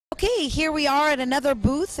Okay, here we are at another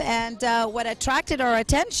booth, and what attracted our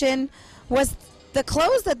attention was the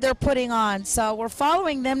clothes that they're putting on. So we're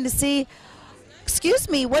following them to see, excuse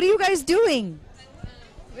me, what are you guys doing?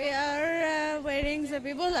 We are wearing the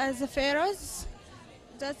people as the pharaohs,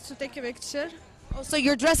 just to take a picture. Oh, so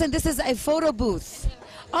you're dressing, this is a photo booth.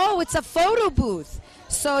 Oh, it's a photo booth.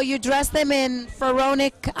 So you dress them in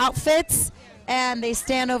pharaonic outfits, and they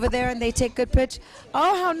stand over there and they take good pictures.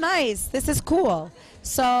 Oh, how nice. This is cool.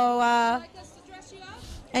 So,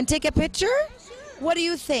 and take a picture? What do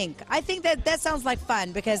you think? I think that sounds like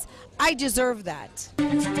fun because I deserve that.